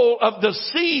control of the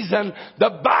season.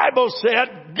 The Bible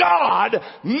said God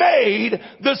made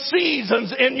the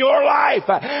seasons in your life.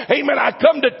 Amen. I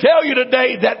come to tell you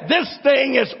today that this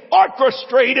thing is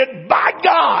orchestrated by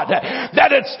God.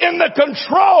 That it's in the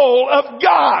control of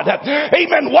God.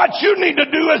 Amen. What you need to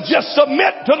do is just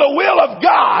submit to the will of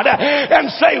God and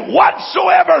say,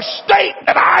 whatsoever state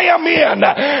that I am in,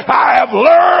 I have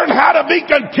learned how to be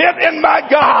content in my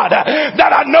God.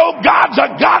 That I know God's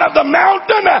a God of the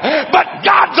mountain, but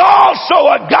God's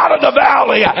also a God of the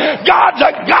valley. God's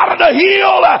a God of the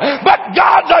hill, but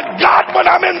God's a God when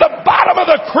I'm in the bottom of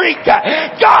the creek.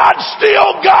 God's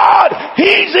still God.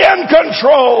 He's in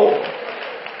control.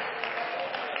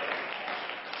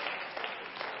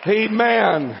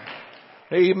 Amen.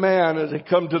 Amen. As I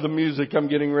come to the music, I'm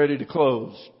getting ready to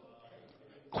close.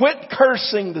 Quit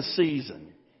cursing the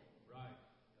season.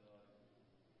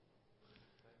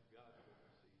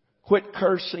 Quit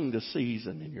cursing the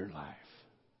season in your life.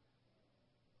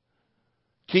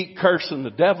 Keep cursing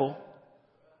the devil,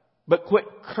 but quit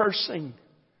cursing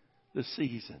the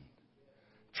season.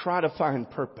 Try to find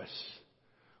purpose.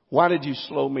 Why did you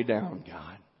slow me down,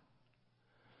 God?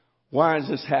 Why is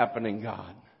this happening,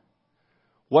 God?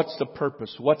 What's the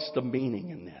purpose? What's the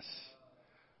meaning in this?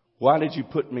 Why did you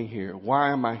put me here?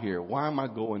 Why am I here? Why am I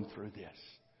going through this?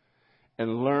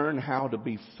 And learn how to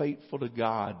be faithful to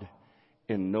God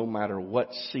in no matter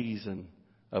what season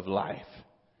of life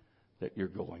that you're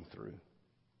going through.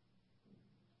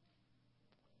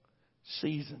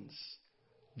 seasons.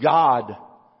 God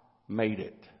made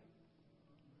it.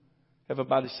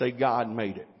 Everybody say, God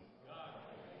made it.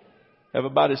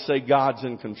 Everybody say, God's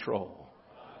in control.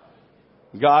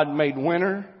 God made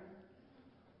winter.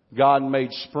 God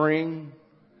made spring.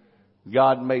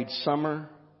 God made summer.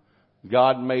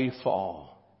 God made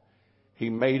fall. He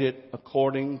made it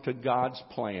according to God's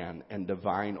plan and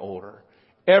divine order.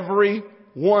 Every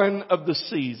one of the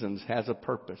seasons has a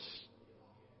purpose.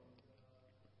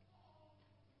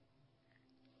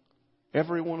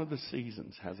 Every one of the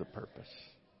seasons has a purpose.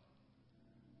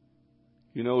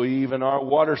 You know, even our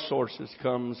water sources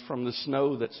comes from the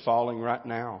snow that's falling right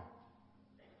now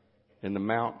in the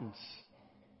mountains.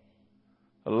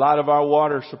 A lot of our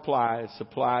water supply is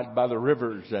supplied by the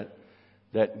rivers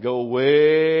that go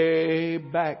way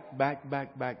back,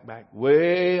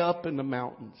 way up in the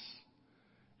mountains.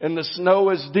 And the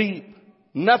snow is deep.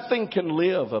 Nothing can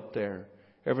live up there.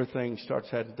 Everything starts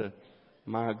having to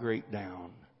migrate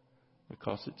down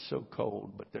because it's so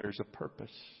cold, but there's a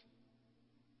purpose.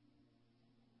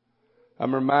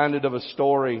 I'm reminded of a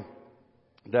story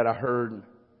that I heard.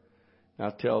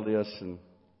 I'll tell this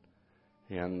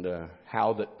and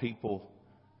how that people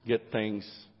get things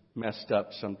messed up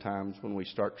sometimes when we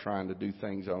start trying to do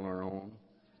things on our own.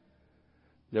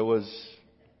 There was,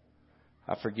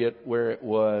 I forget where it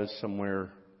was,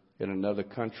 somewhere in another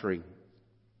country.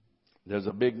 There's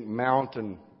a big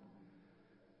mountain,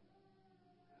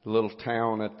 a little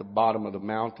town at the bottom of the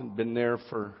mountain. Been there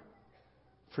for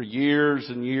years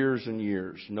and years and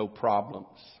years, no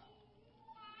problems.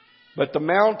 But the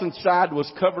mountainside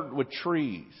was covered with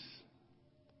trees.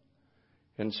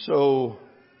 And so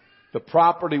the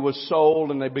property was sold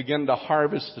and they began to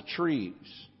harvest the trees.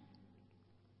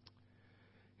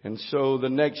 And so the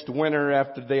next winter,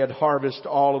 after they had harvested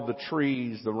all of the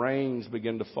trees, the rains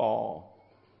began to fall.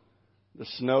 The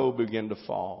snow began to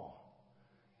fall.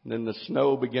 And then the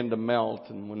snow began to melt.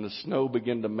 And when the snow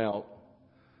began to melt,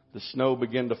 the snow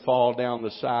began to fall down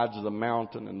the sides of the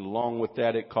mountain, and along with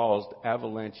that it caused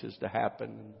avalanches to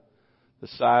happen. The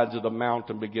sides of the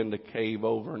mountain began to cave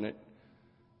over, and it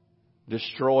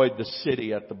destroyed the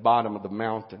city at the bottom of the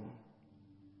mountain.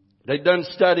 They'd done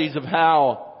studies of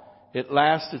how it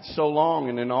lasted so long,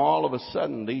 and then all of a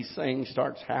sudden these things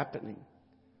starts happening.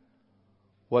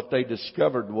 What they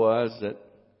discovered was that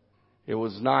it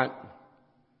was not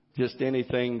just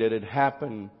anything that had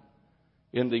happened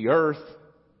in the earth,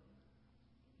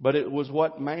 but it was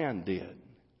what man did.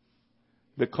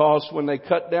 Because when they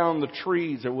cut down the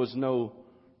trees, there was no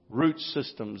root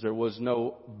systems. There was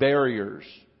no barriers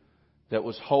that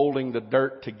was holding the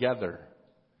dirt together.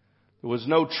 There was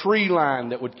no tree line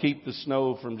that would keep the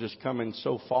snow from just coming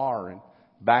so far and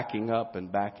backing up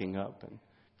and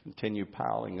continue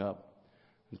piling up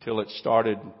until it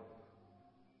started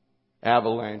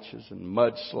avalanches and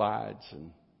mudslides and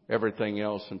everything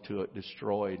else until it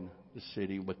destroyed the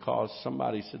city, because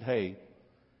somebody said, hey,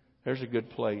 there's a good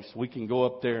place. We can go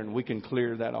up there and we can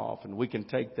clear that off and we can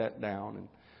take that down.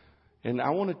 And I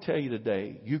want to tell you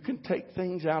today, you can take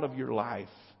things out of your life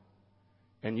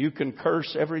and you can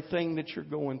curse everything that you're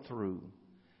going through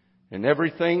and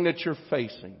everything that you're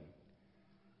facing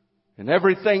and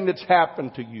everything that's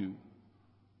happened to you.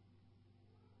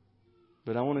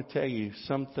 But I want to tell you,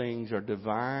 some things are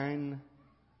divine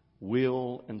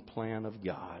will and plan of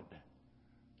God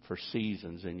for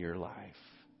seasons in your life.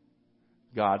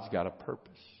 God's got a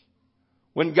purpose.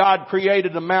 When God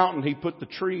created the mountain, He put the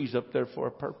trees up there for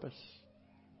a purpose.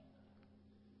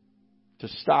 To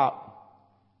stop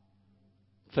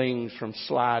things from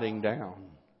sliding down.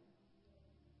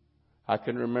 I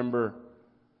can remember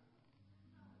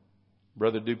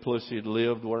Brother Duplessis had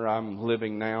lived where I'm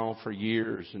living now for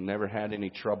years and never had any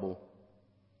trouble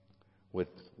with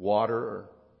water or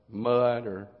mud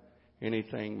or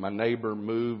anything. My neighbor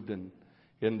moved in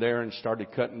there and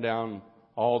started cutting down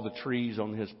all the trees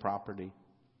on his property.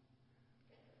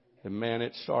 And man,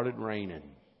 it started raining.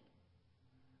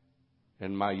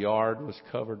 And my yard was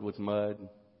covered with mud.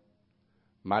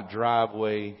 My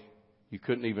driveway, you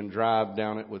couldn't even drive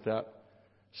down it without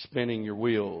spinning your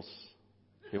wheels.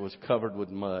 It was covered with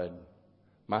mud.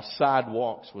 My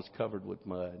sidewalks was covered with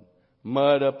mud.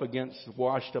 Mud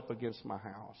washed up against my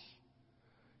house.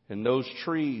 And those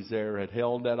trees there had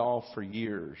held that off for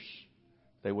years.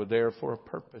 They were there for a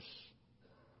purpose,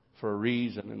 for a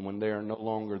reason. And when they are no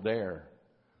longer there,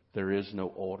 there is no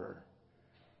order.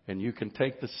 And you can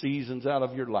take the seasons out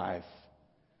of your life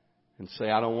and say,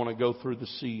 I don't want to go through the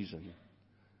season.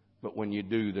 But when you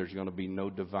do, there's going to be no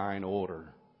divine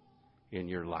order in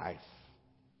your life.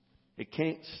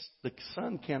 The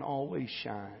sun can't always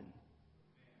shine.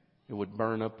 It would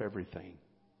burn up everything.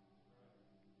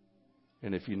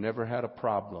 And if you never had a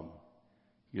problem,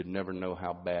 you'd never know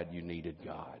how bad you needed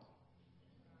God.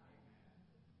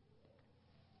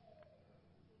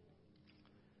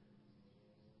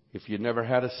 If you never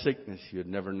had a sickness, you'd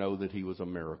never know that He was a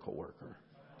miracle worker.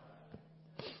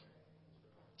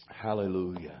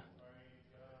 Hallelujah.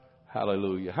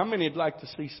 Hallelujah. How many would like to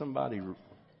see somebody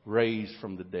raised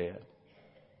from the dead?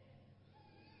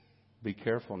 Be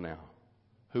careful now.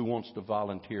 Who wants to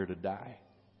volunteer to die?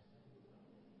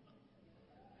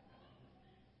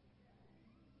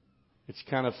 It's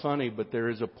kind of funny, but there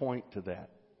is a point to that.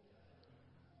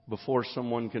 Before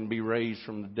someone can be raised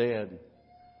from the dead,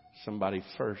 somebody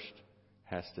first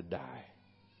has to die.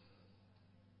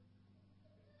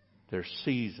 There's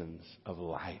seasons of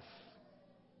life.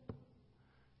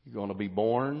 You're going to be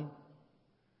born.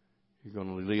 You're going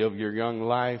to live your young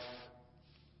life.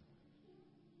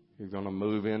 You're going to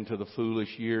move into the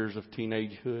foolish years of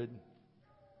teenagehood.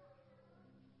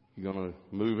 You're going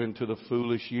to move into the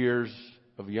foolish years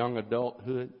of young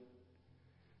adulthood.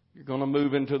 You're going to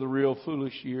move into the real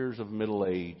foolish years of middle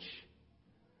age.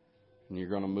 And you're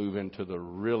going to move into the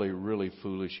really, really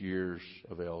foolish years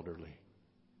of elderly.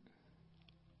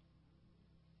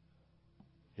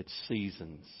 It's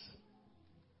seasons.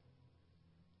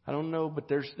 I don't know, but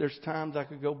there's times I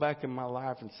could go back in my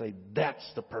life and say, that's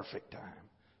the perfect time.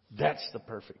 That's the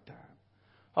perfect time.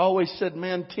 I always said,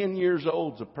 man, 10 years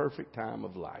old is a perfect time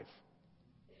of life.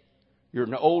 You're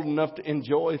old enough to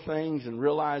enjoy things and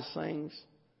realize things,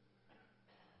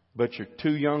 but you're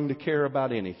too young to care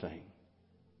about anything.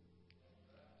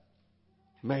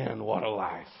 Man, what a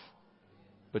life.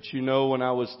 But you know, when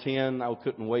I was 10, I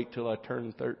couldn't wait till I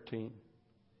turned 13.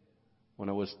 When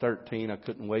I was 13, I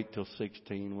couldn't wait till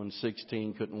 16. When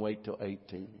 16, couldn't wait till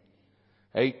 18.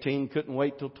 18, couldn't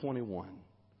wait till 21.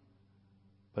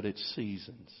 But it's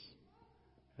seasons.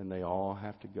 And they all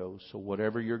have to go. So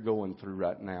whatever you're going through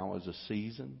right now is a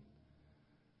season.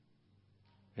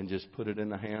 And just put it in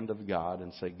the hand of God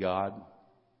and say, God,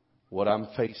 what I'm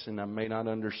facing, I may not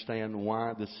understand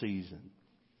why the season.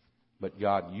 But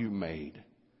God, you made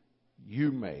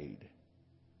the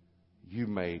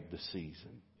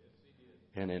season.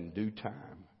 And in due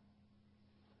time,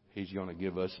 He's going to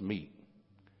give us meat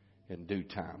in due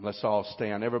time. Let's all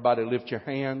stand. Everybody lift your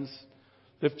hands.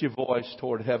 Lift your voice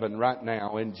toward heaven right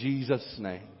now in Jesus'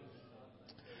 name.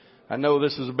 I know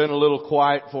this has been a little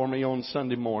quiet for me on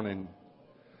Sunday morning,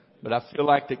 but I feel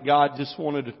like that God just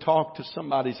wanted to talk to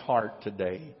somebody's heart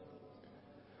today.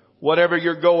 Whatever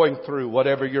you're going through,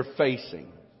 whatever you're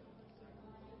facing,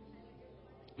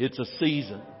 it's a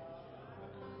season.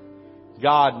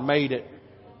 God made it.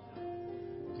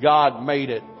 God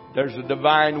made it. There's a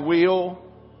divine will.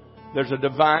 There's a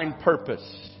divine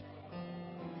purpose.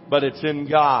 But it's in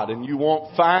God. And you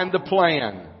won't find the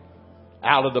plan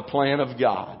out of the plan of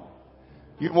God.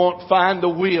 You won't find the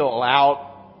will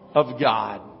out of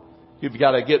God. You've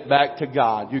got to get back to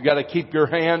God. You've got to keep your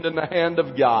hand in the hand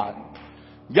of God.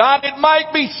 God, it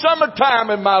might be summertime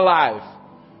in my life,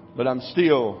 but I'm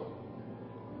still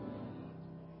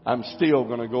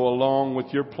going to go along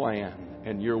with your plan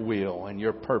and your will and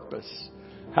your purpose.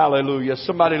 Hallelujah.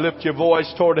 Somebody lift your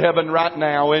voice toward heaven right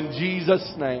now in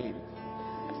Jesus' name.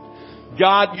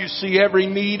 God, you see every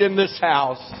need in this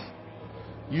house.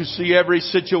 You see every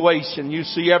situation. You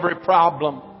see every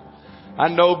problem. I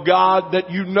know, God, that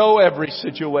you know every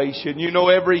situation. You know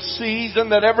every season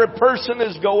that every person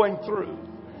is going through.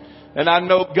 And I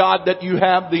know, God, that you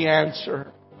have the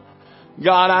answer.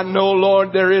 God, I know,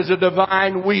 Lord, there is a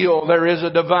divine will. There is a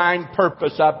divine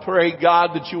purpose. I pray, God,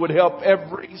 that you would help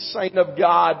every saint of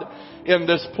God in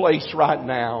this place right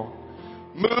now.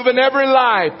 Move in every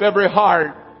life, every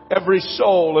heart, every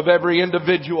soul of every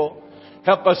individual.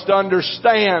 Help us to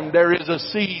understand there is a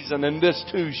season and this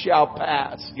too shall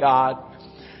pass, God.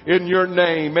 In your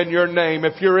name, in your name.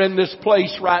 If you're in this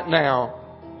place right now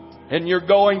and you're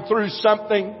going through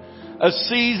something, a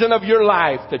season of your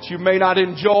life that you may not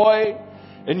enjoy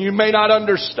and you may not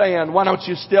understand, why don't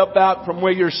you step out from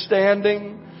where you're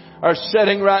standing or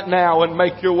sitting right now and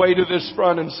make your way to this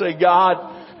front and say, God,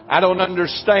 I don't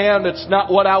understand. It's not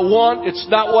what I want. It's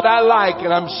not what I like.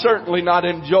 And I'm certainly not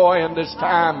enjoying this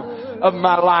time of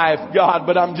my life, God,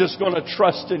 but I'm just going to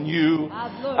trust in you.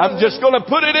 I'm just going to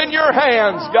put it in your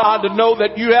hands, God, to know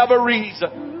that you have a reason.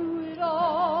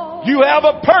 You have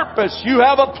a purpose. You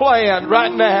have a plan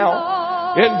right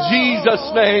now. In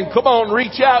Jesus' name. Come on,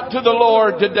 reach out to the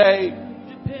Lord today.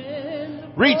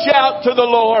 Reach out to the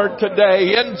Lord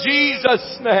today. In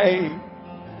Jesus' name.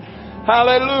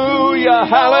 Hallelujah.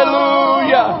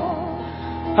 Hallelujah.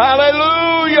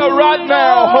 Hallelujah. Right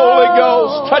now, Holy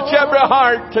Ghost, touch every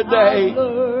heart today.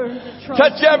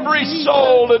 Touch every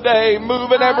soul today.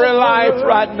 Move in every life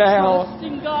right now.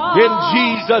 In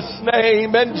Jesus'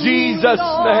 name. In Jesus'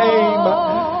 name.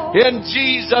 In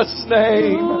Jesus'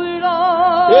 name.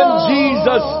 In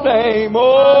Jesus' name.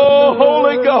 Oh,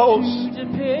 Holy Ghost.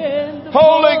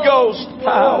 Holy Ghost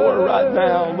power right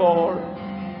now, Lord.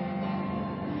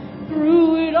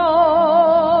 Through it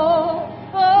all.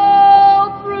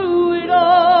 Oh, through it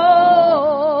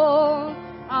all.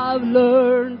 I've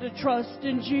learned to trust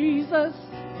in Jesus.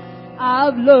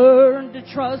 I've learned to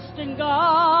trust in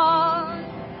God.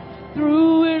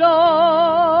 Through it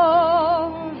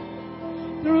all.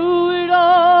 Through it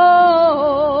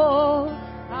all.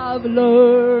 I've learned